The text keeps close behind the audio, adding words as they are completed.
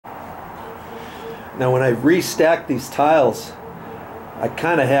Now when I restacked these tiles, I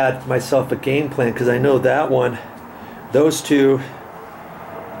kind of had myself a game plan, because I know that one, those two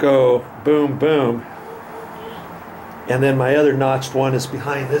go boom boom, and then my other notched one is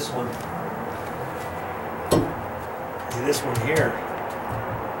behind this one, and this one here.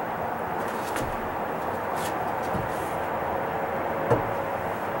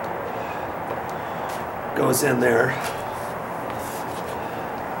 Goes in there,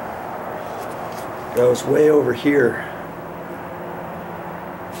 goes way over here,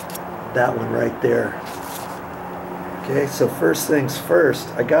 that one right there. Okay, so first things first,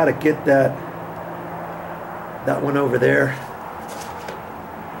 I gotta get that one over there,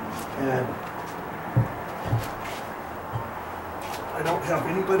 and I don't have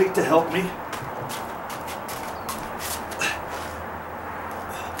anybody to help me.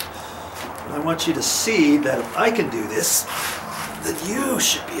 I want you to see that if I can do this, that you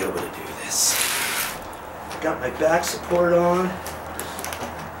should be able to do this. Got my back support on,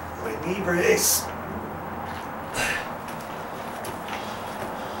 my knee brace.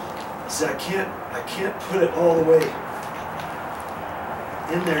 See, I can't put it all the way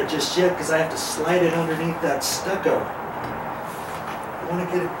in there just yet, because I have to slide it underneath that stucco. I want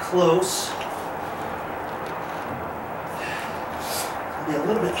to get it close. Be a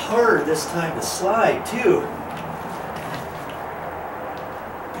little bit harder this time to slide too,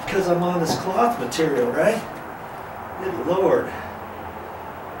 because I'm on this cloth material, right? Good Lord. I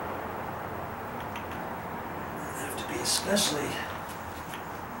have to be especially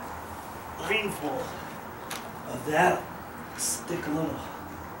mindful of that. Stick a little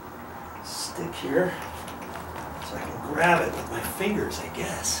stick here so I can grab it with my fingers, I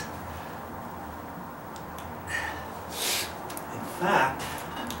guess. In fact,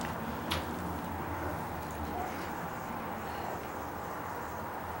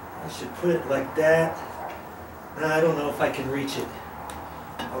 I should put it like that. I don't know if I can reach it.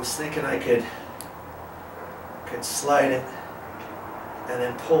 I was thinking I could slide it and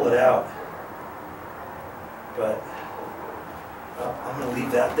then pull it out, but I'm going to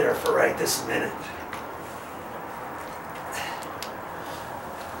leave that there for right this minute.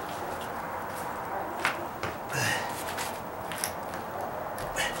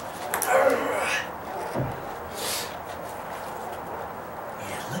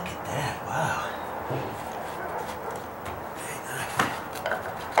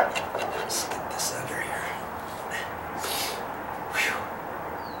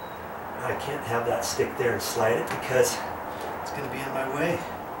 Stick there and slide it because it's going to be in my way.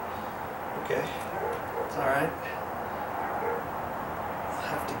 Okay, it's all right. I'll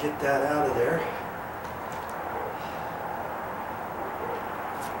have to get that out of there.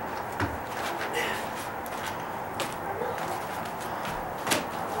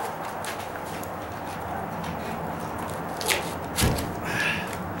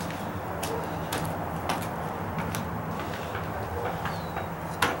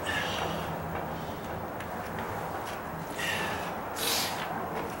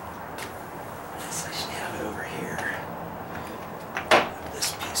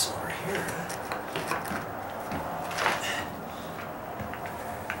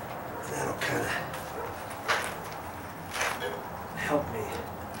 Help me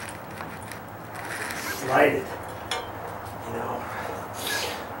slide it, you know,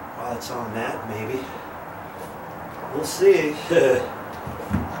 while it's on that, maybe. We'll see.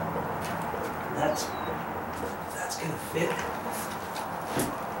 That's gonna fit.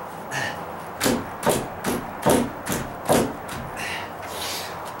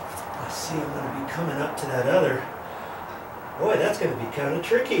 I see I'm gonna be coming up to that other. Boy, that's gonna be kind of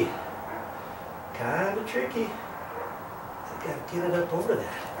tricky. Kind of tricky. Gotta get it up over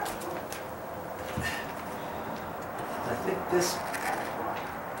that. I think this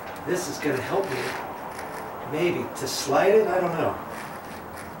is gonna help me, maybe, to slide it. I don't know.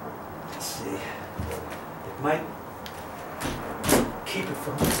 Let's see. It might keep it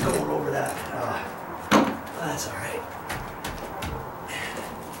from going over that. That's all right.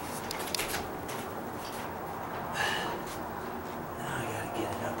 Now I gotta get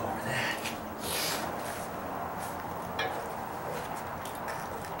it up over that.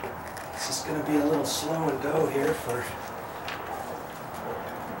 It's going to be a little slow and go here for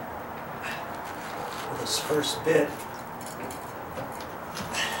this first bit.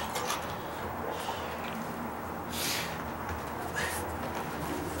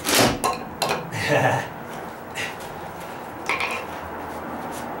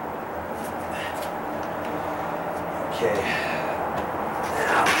 Okay,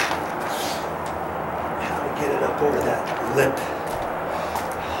 now how to get it up over that lip.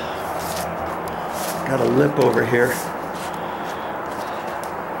 got a lip over here.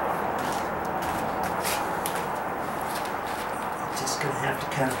 Just gonna have to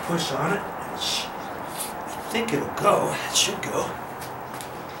kind of push on it. I think it'll go. It should go.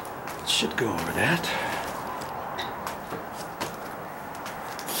 It should go over that.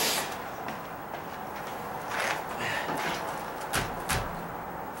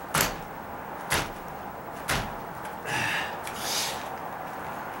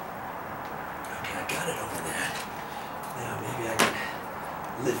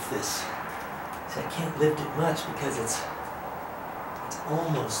 Lift this. See, I can't lift it much because it's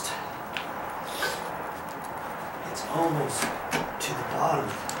almost to the bottom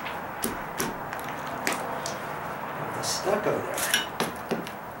of the stucco there.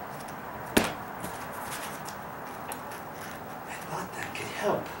 I thought that could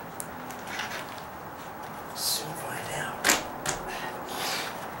help. Soon find out.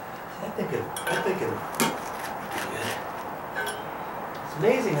 I think it'll be good. It's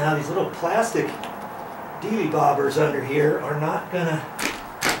amazing how these little plastic dealy-bobbers under here are not gonna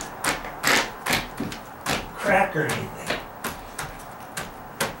crack or anything.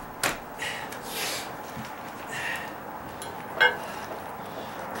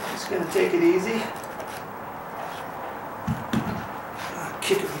 Just gonna take it easy. I'll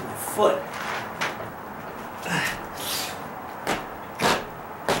kick it with my foot.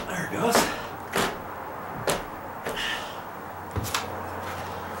 There it goes.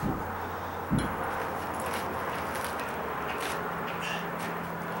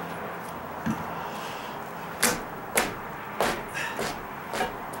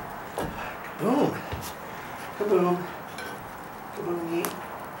 Boom. Kaboom. Kaboom yeet.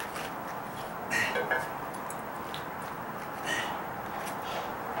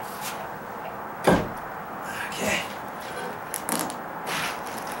 Okay.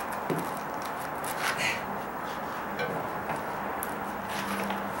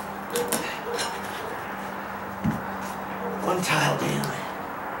 One tile down.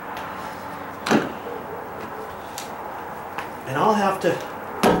 And I'll have to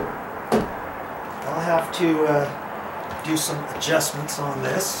do some adjustments on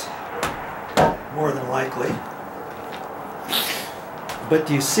this, more than likely. But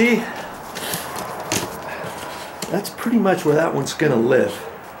do you see, that's pretty much where that one's gonna live.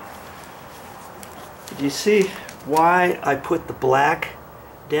 Do you see why I put the black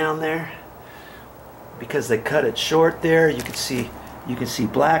down there? Because they cut it short there. You can see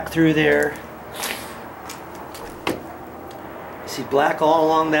black through there. You see black all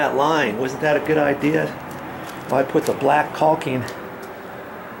along that line. Wasn't that a good idea? Well, I put the black caulking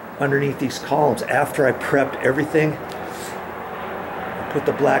underneath these columns after I prepped everything. I put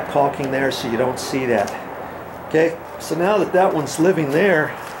the black caulking there so you don't see that. Okay, so now that that one's living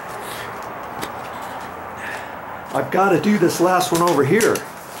there, I've got to do this last one over here.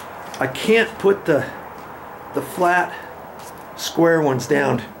 I can't put the flat square ones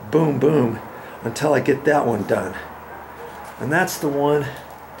down, boom, boom, until I get that one done. And that's the one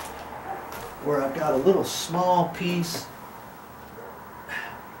where I've got a little small piece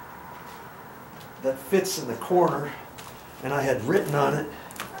that fits in the corner, and I had written on it,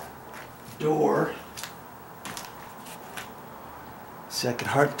 door. See, I could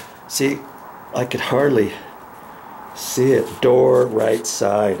hardly see it. Door, right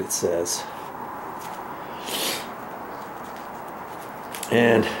side, it says.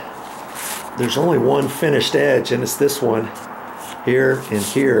 And there's only one finished edge, and it's this one here and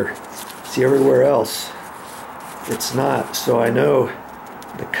here. See, everywhere else it's not. So I know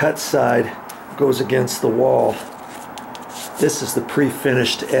the cut side goes against the wall. This is the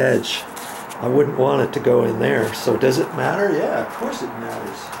pre-finished edge. I wouldn't want it to go in there. So does it matter? Yeah, of course it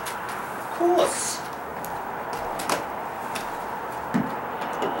matters. Of course.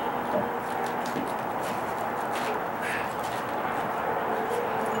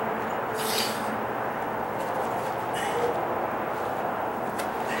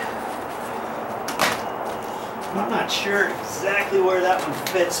 I'm not sure exactly where that one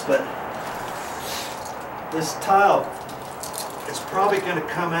fits, but this tile is probably going to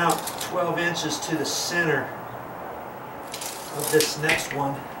come out 12 inches to the center of this next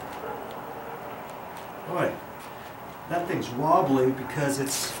one. Boy, that thing's wobbly because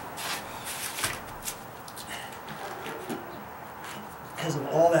of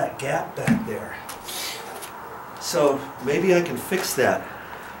all that gap back there. So maybe I can fix that.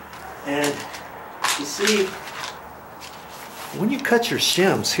 And you see, when you cut your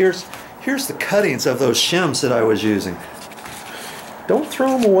shims, here's the cuttings of those shims that I was using. Don't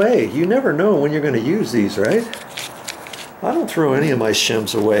throw them away. You never know when you're going to use these, right? I don't throw any of my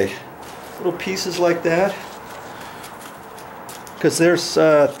shims away. little pieces like that. Because there's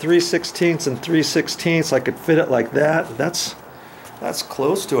 3/16 and 3/16. I could fit it like that. That's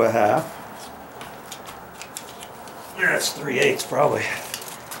close to a half. That's 3/8 probably.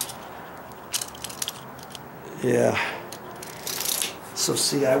 Yeah. So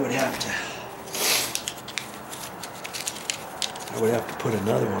see, I would have to put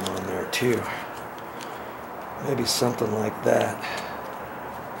another one on there too. Maybe something like that.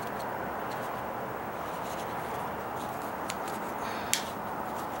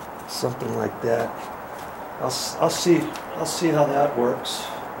 Something like that. I'll see how that works.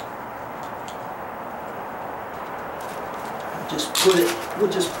 We'll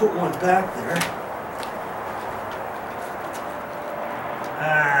just put one back there.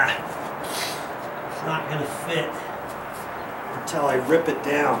 It's not gonna fit until I rip it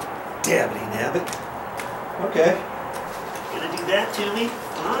down. Dabbity nabbit. Okay. Gonna do that to me?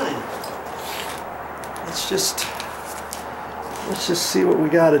 Fine. Let's just see what we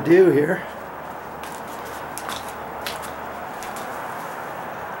gotta do here.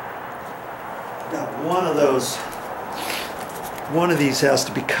 Got one of those. One of these has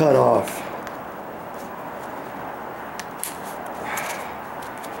to be cut off.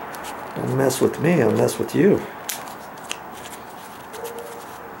 Don't mess with me, I'll mess with you.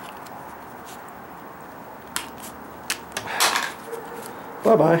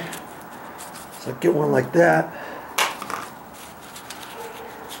 Bye-bye. So I get one like that.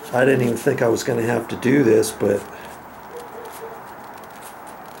 I didn't even think I was going to have to do this, but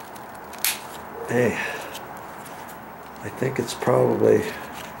hey, I think it's probably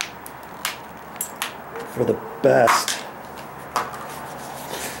for the best,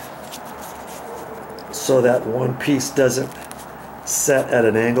 so that one piece doesn't set at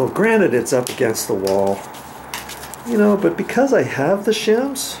an angle. Granted, it's up against the wall, you know, but because I have the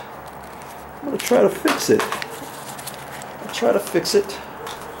shims, I'm going to try to fix it. I'll try to fix it.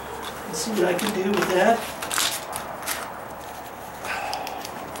 Let's see what I can do with that.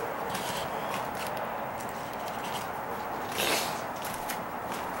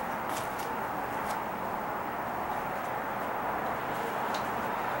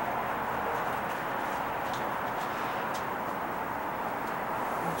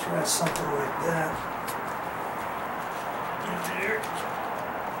 I'll try something like that. In there.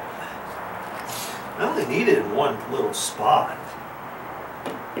 I only need it in one little spot.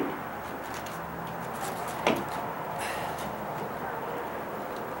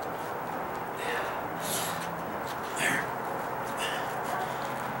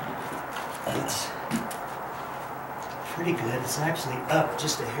 It's pretty good. It's actually up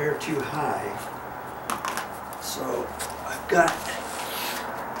just a hair too high. So I've got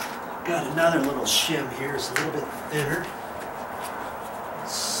another little shim here. It's a little bit thinner.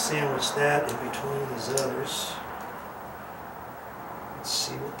 Sandwich that in between these others. Let's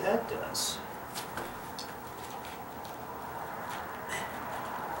see what that does.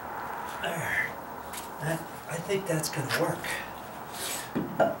 There. I think that's going to work.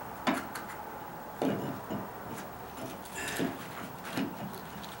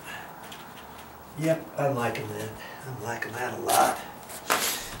 Yep, I'm liking that. I'm liking that a lot.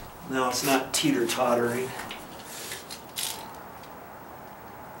 Now it's not teeter-tottering.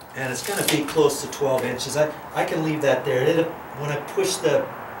 And it's going to be close to 12 inches. I can leave that there. When I push the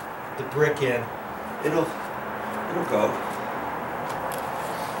brick in, it'll go.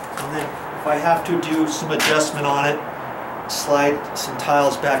 And then if I have to do some adjustment on it, slide some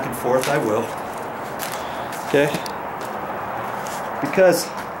tiles back and forth, I will. Okay? Because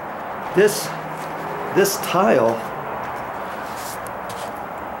this tile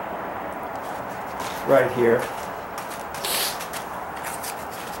right here,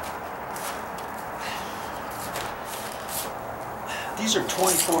 these are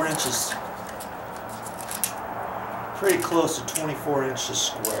 24 inches, pretty close to 24 inches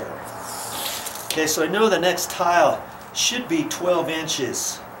square. Okay, so I know the next tile should be 12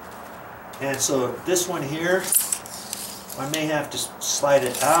 inches. And so this one here, I may have to slide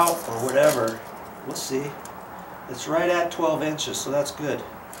it out or whatever. We'll see. It's right at 12 inches, so that's good.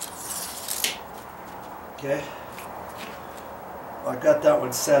 Okay. I got that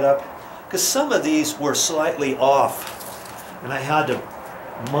one set up. Because some of these were slightly off. And I had to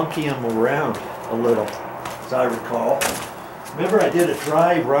monkey them around a little, as I recall. Remember I did a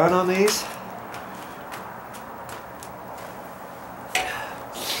dry run on these?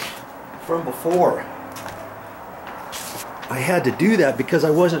 From before. I had to do that because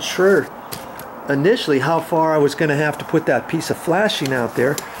I wasn't sure initially how far I was going to have to put that piece of flashing out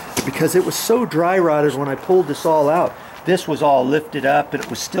there, because it was so dry rotted when I pulled this all out. This was all lifted up and it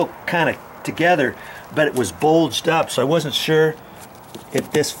was still kind of together, but it was bulged up, so I wasn't sure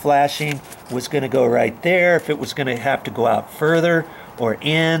if this flashing was going to go right there, if it was going to have to go out further or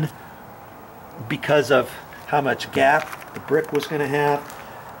in, because of how much gap the brick was going to have.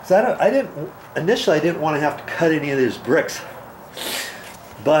 So initially I didn't want to have to cut any of these bricks,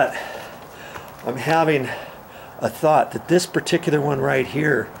 but I'm having a thought that this particular one right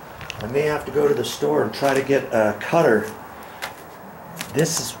here, I may have to go to the store and try to get a cutter.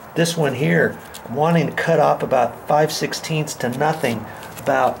 This one here, I'm wanting to cut off about 5/16 to nothing,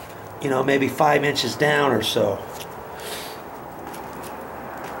 about, you know, maybe 5 inches down or so.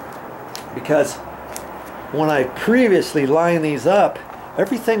 Because when I previously lined these up,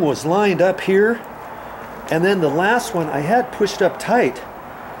 everything was lined up here, and then the last one I had pushed up tight,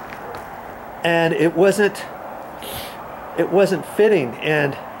 and it wasn't fitting,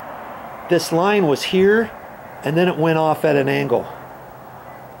 and this line was here, and then it went off at an angle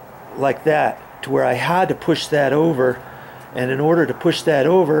like that, to where I had to push that over, and in order to push that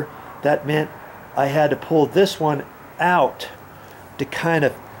over, that meant I had to pull this one out to kind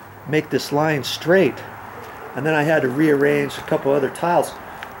of make this line straight, and then I had to rearrange a couple other tiles,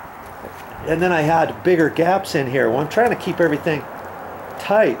 and then I had bigger gaps in here. Well, I'm trying to keep everything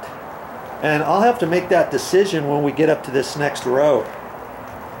tight, and I'll have to make that decision when we get up to this next row,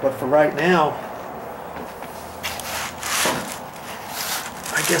 but for right now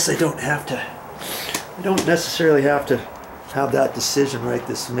I guess I don't necessarily have to have that decision right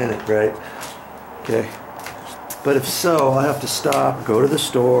this minute, right? Okay. But if so, I'll have to stop, go to the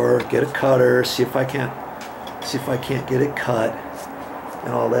store, get a cutter, see if I can't get it cut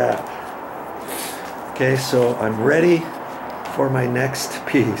and all that. Okay, so I'm ready for my next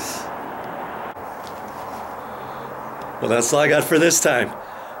piece. Well, that's all I got for this time.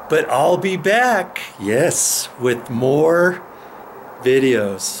 But I'll be back, yes, with more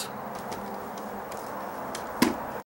videos.